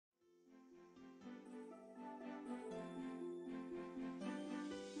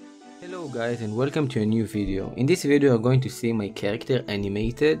Hello guys and welcome to a new video. In this video you're going to see my character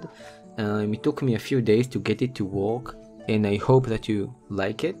animated. It took me a few days to get it to work and I hope that you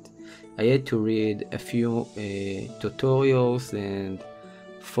like it. I had to read a few tutorials and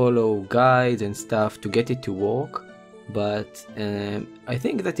follow guides and stuff to get it to work, but I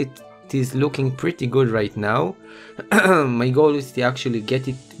think that it is looking pretty good right now. My goal is to actually get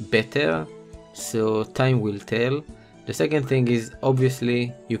it better, so time will tell. The second thing is,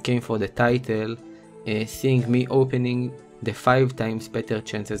 obviously you came for the title, seeing me opening the 5 times better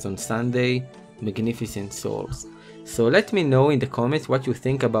chances on Sunday, Magnificent Souls. So let me know in the comments what you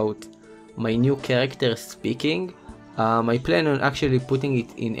think about my new character speaking. I plan on actually putting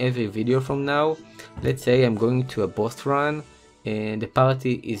it in every video from now. Let's say I'm going to a boss run and the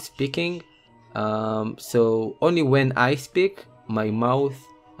party is speaking. So only when I speak, my mouth,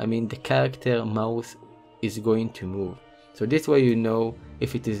 the character mouth is going to move. So this way you know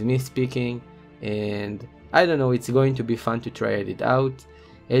if it is me speaking, and I don't know, it's going to be fun to try it out.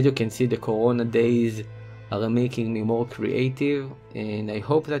 As you can see, the Corona days are making me more creative and I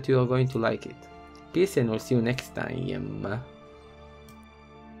hope that you are going to like it. Peace and I'll see you next time.